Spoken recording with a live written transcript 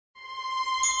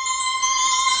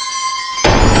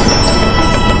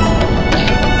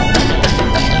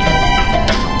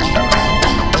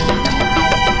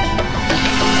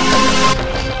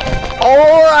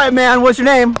right, man, what's your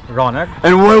name? Rownak.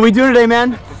 And what are we doing today,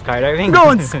 man? Skydiving. We're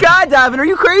going skydiving. Are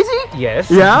you crazy?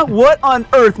 Yes. Yeah? What on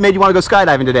earth made you want to go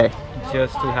skydiving today?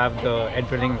 Just to have the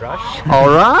adrenaline rush. All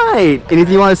right.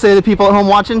 Anything you want to say to the people at home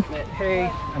watching?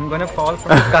 Hey, I'm gonna fall from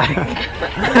the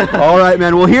sky. All right,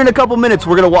 man. Well, here in a couple minutes,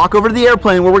 we're going to walk over to the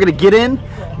airplane where we're going to get in,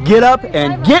 get up,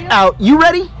 and get out. You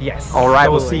ready? Yes. All right,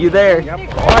 we'll totally. see you there.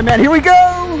 Yep. All right, man. Here we go.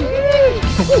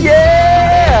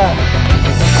 Yeah.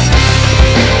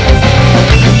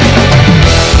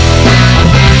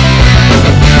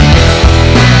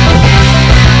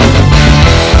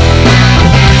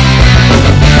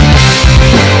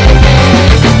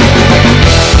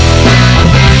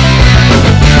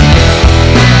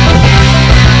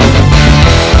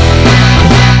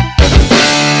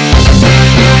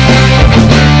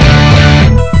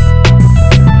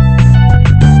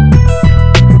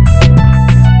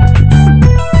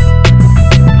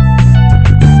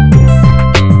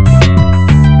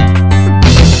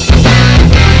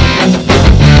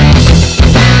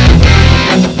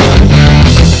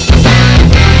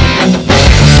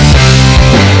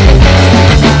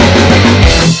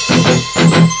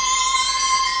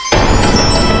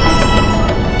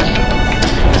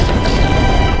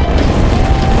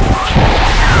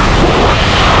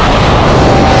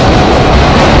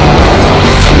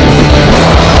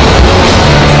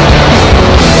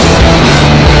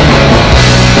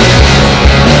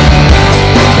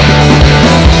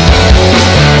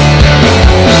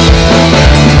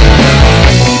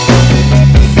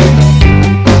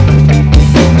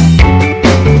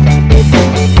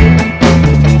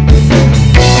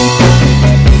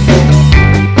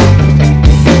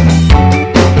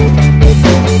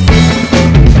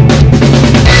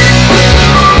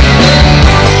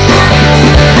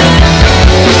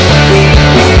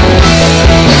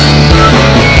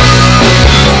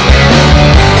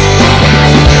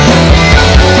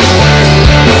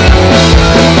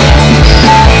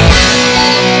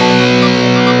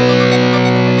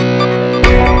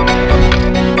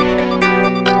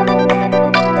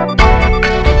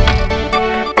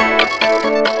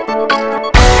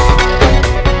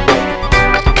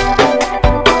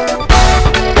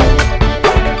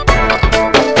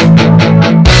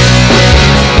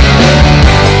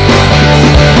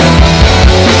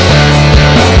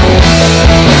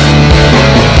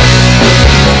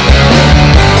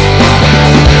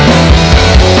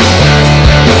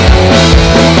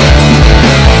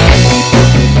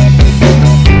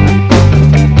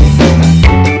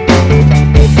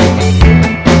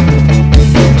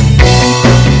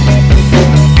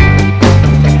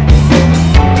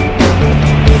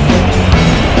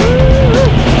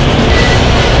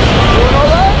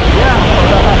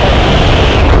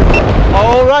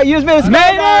 You just made a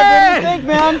skydive. What do you think,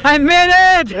 man? I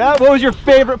made it! Yeah, what was your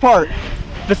favorite part?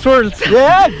 The swirls.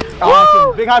 Yeah?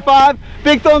 Awesome. Big high five,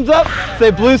 big thumbs up.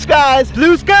 Say blue skies.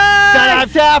 Blue skies!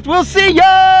 Skydive Taft, we'll see ya!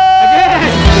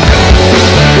 Again.